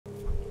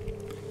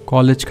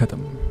College ख़त्म,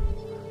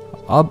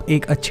 अब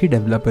एक अच्छी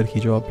डेवलपर की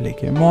जॉब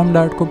लेके मॉम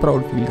डैड को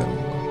प्राउड फील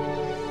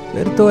करूँगा,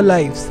 फिर तो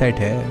लाइफ सेट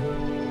है।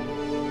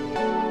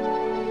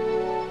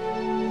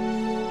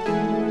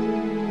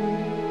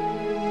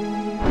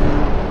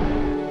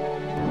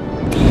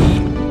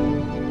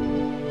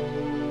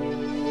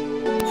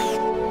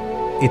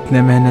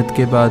 इतने मेहनत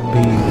के बाद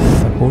भी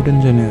सपोर्ट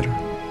इंजीनियर,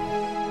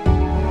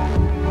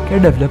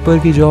 क्या डेवलपर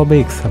की जॉब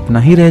एक सपना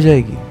ही रह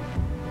जाएगी?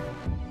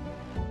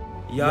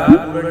 यार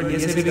पूरा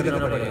डीएसए भी करना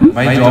पड़ेगा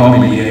भाई, जॉब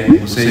मिली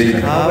है उसे ही।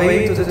 हां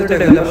भाई तुझे तो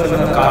डेवलपर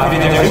बनना काफी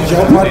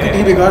जॉब मार्केट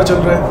ही बेकार चल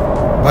रहा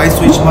है भाई,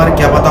 स्विच मार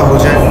क्या पता हो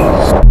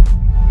जाए।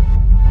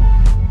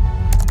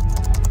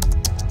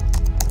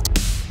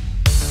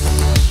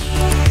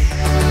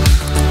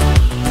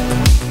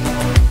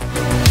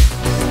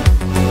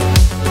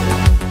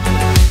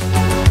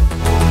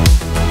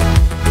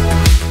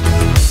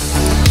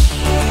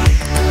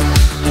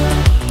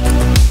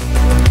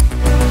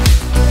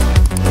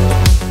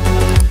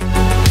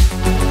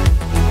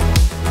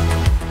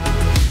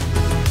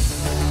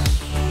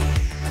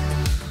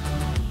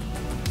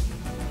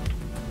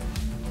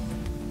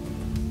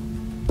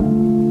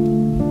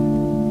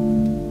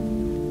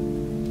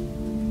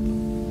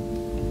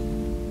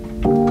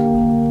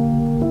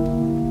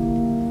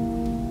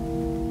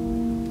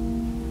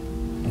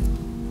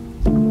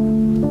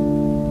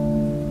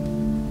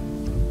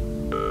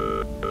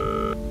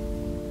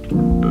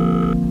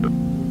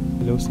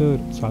 हेलो सर,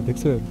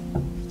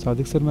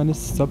 सादिक सर मैंने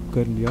सब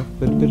कर लिया,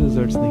 फिर भी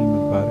रिजल्ट्स नहीं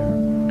मिल पा रहे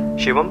हैं।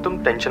 शिवम तुम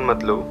टेंशन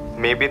मत लो,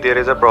 may be there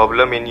is a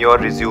problem in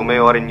your resume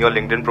और in your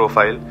LinkedIn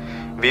profile.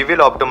 We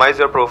will optimise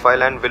your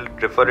profile and will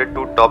refer it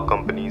to top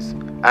companies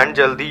and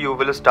जल्दी you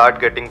will start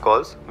getting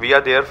calls. We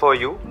are there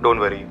for you, don't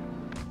worry.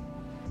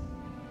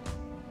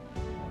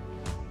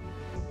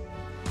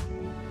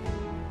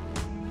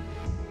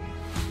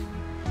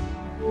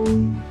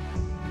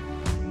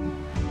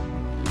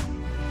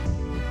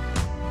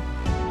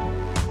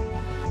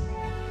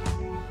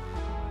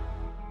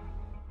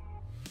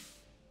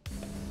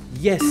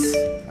 Yes,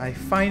 I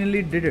finally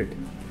did it.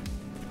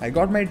 I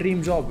got my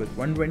dream job with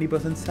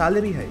 120%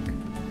 salary hike.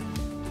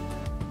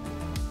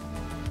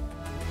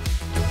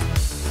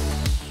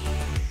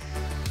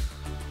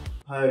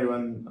 Hi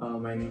everyone,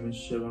 my name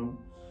is Shivam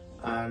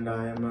and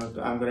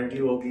I'm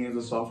currently working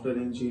as a software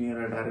engineer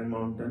at Iron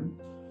Mountain.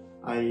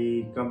 I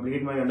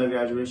completed my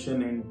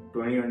undergraduation in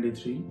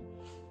 2023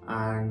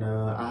 and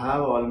I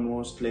have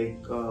almost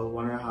like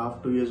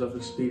 1.5-2 years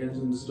of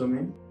experience in this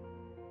domain.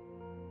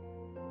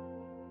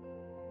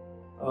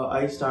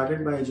 I started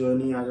my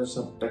journey as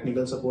a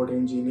technical support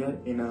engineer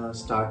in a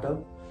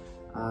startup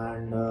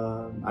and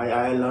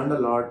I learned a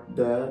lot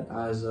there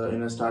as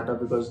in a startup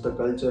because the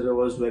culture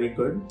was very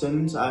good.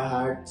 Since I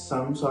had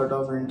some sort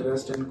of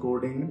interest in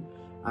coding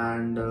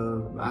and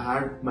I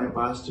had my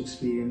past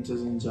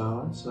experiences in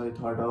Java, so I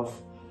thought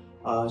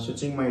of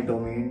switching my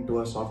domain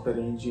to a software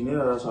engineer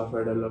or a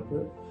software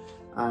developer.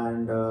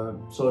 And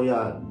so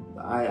yeah,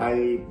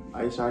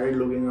 I started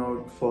looking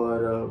out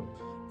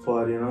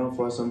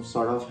for some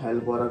sort of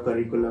help or a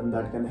curriculum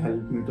that can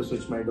help me to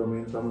switch my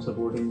domain from a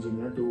support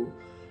engineer to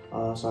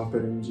a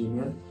software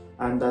engineer,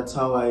 and that's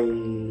how I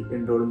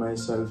enrolled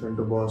myself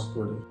into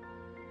Bosscoder.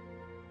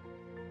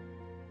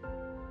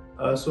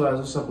 So as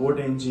a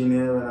support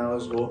engineer, when I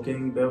was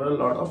working, there were a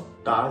lot of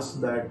tasks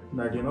that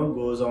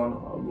goes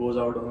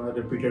out on a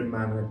repeated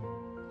manner.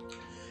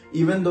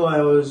 Even though I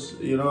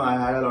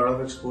had a lot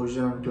of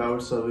exposure on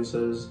cloud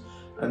services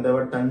and there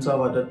were tons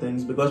of other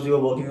things because we were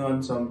working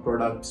on some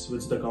products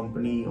which the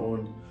company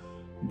owned,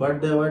 but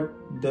there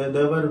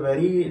were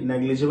very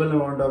negligible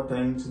amount of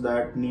things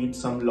that need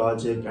some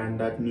logic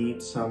and that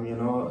need some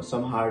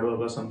hard work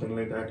or something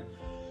like that.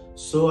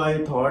 So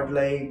I thought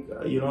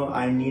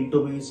I need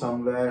to be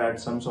somewhere at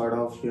some sort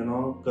of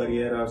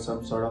career or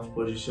some sort of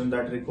position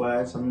that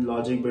requires some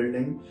logic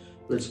building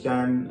which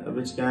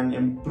can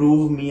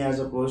improve me as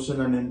a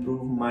person and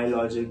improve my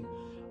logic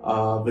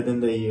within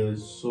the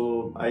years.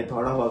 So I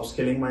thought of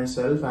upskilling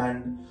myself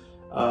and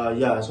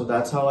so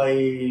that's how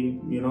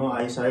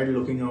I started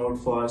looking out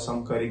for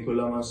some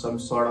curriculum or some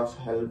sort of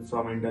help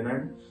from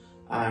internet,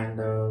 and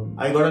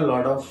I got a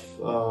lot of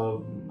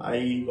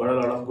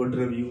good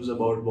reviews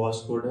about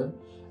Bosscoder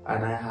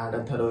and I had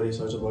a thorough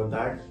research about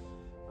that.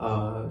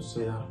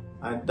 So yeah,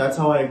 that's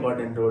how I got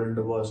enrolled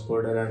into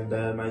Bosscoder and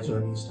there my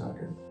journey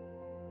started.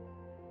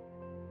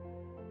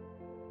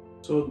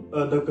 So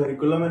the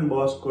curriculum in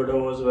Bosscoder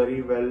was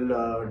very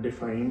well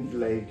defined.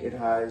 Like it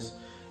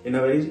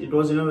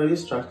was in a very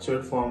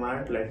structured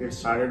format. Like it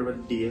started with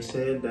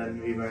DSA,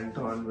 then we went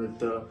on with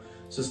the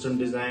system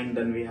design,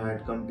 then we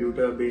had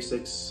computer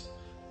basics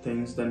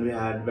things, then we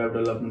had web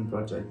development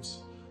projects.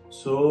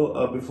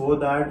 So before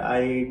that,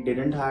 I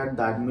didn't have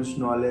that much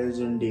knowledge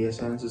in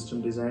DSA and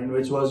system design,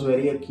 which was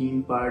very a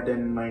keen part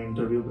in my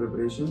interview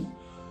preparation.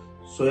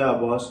 So yeah,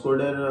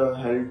 Bosscoder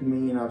helped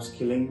me in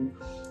upskilling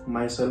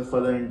myself for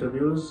the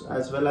interviews,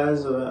 as well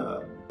as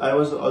I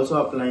was also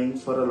applying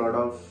for a lot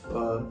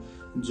of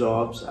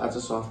jobs as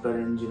a software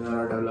engineer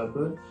or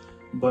developer,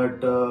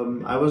 but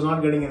I was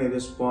not getting any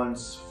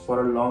response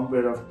for a long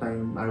period of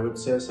time. I would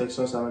say 6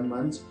 or 7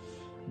 months.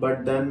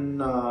 But then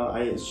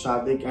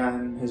Shadik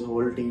and his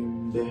whole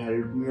team, they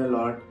helped me a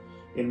lot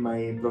in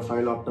my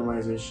profile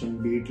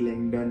optimization, be it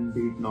LinkedIn,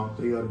 be it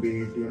Naukri, or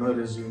be it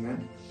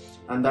resume,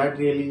 and that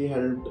really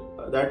helped.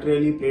 That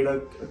really played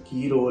a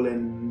key role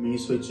in me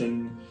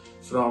switching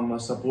from a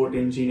support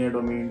engineer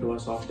domain to a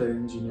software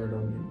engineer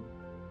domain.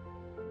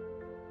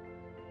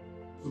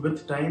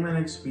 With time and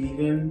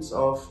experience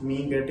of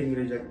me getting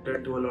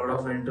rejected to a lot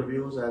of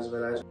interviews, as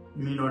well as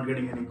me not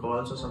getting any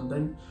calls or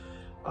something,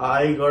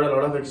 I got a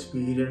lot of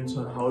experience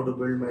on how to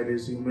build my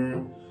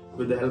resume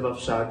with the help of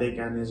Shadik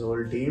and his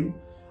whole team.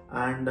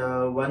 And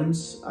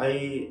once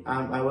I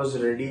was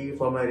ready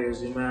for my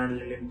resume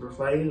and LinkedIn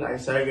profile, I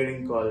started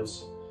getting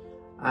calls.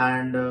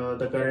 And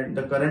the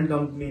current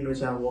company in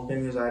which I'm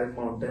working is Iron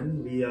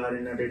Mountain. We are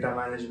in a data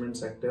management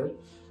sector,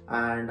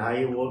 and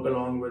I work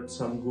along with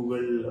some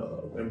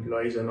Google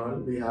employees and all.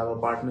 We have a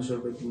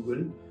partnership with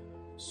Google.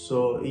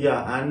 So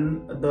yeah,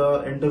 and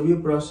the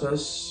interview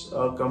process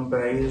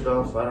comprised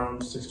of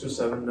around 6 to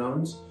 7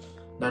 rounds.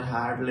 That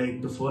had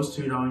like the first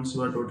 3 rounds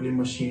were totally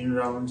machine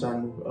rounds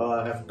and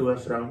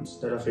F2F rounds,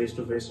 that are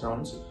face-to-face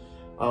rounds,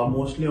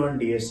 mostly on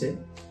DSA.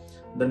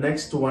 The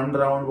next 1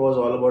 round was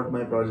all about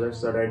my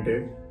projects that I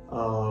did.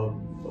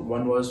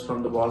 One was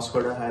from the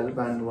Bosscoder help,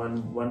 and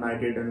one I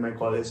did in my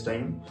college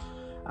time.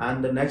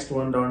 And the next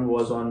 1 round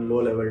was on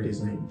low-level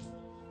design.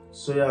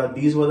 So yeah,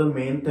 these were the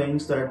main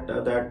things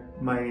that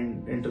my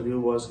interview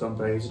was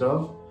comprised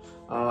of.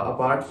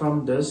 Apart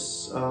from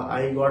this,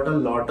 I got a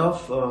lot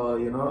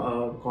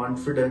of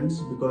confidence,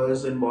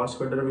 because in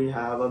Bosscoder we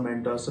have a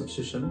mentorship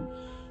session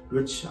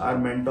which our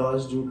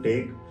mentors do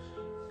take,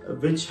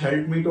 which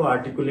helped me to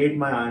articulate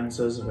my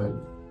answers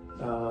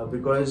well.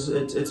 Because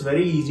it's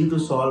very easy to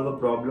solve a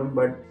problem,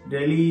 but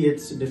really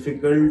it's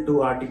difficult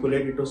to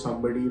articulate it to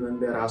somebody when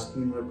they're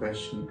asking you a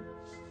question.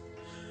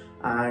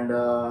 And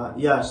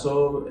yeah,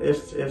 so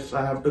if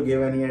I have to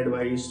give any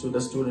advice to the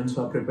students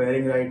who are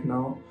preparing right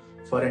now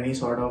for any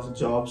sort of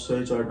job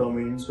switch or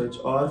domain switch,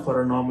 or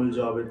for a normal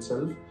job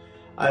itself,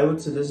 I would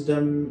suggest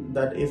them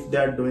that if they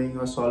are doing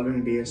or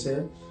solving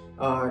DSA,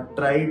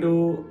 try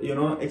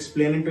to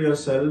explain it to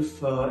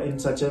yourself in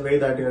such a way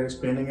that you're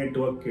explaining it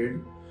to a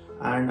kid.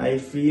 And I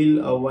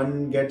feel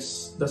one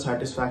gets the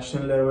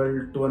satisfaction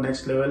level to a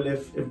next level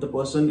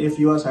if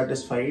you are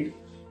satisfied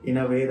in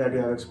a way that you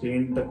have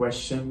explained the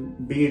question,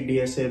 be it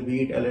DSA,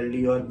 be it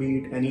LLD, or be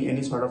it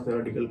any sort of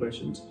theoretical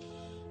questions,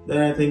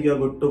 then I think you're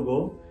good to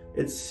go.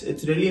 It's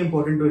really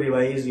important to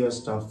revise your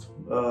stuff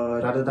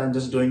rather than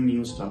just doing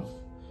new stuff.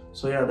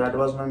 So yeah, that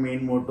was my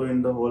main motto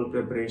in the whole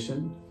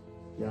preparation.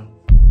 Yeah.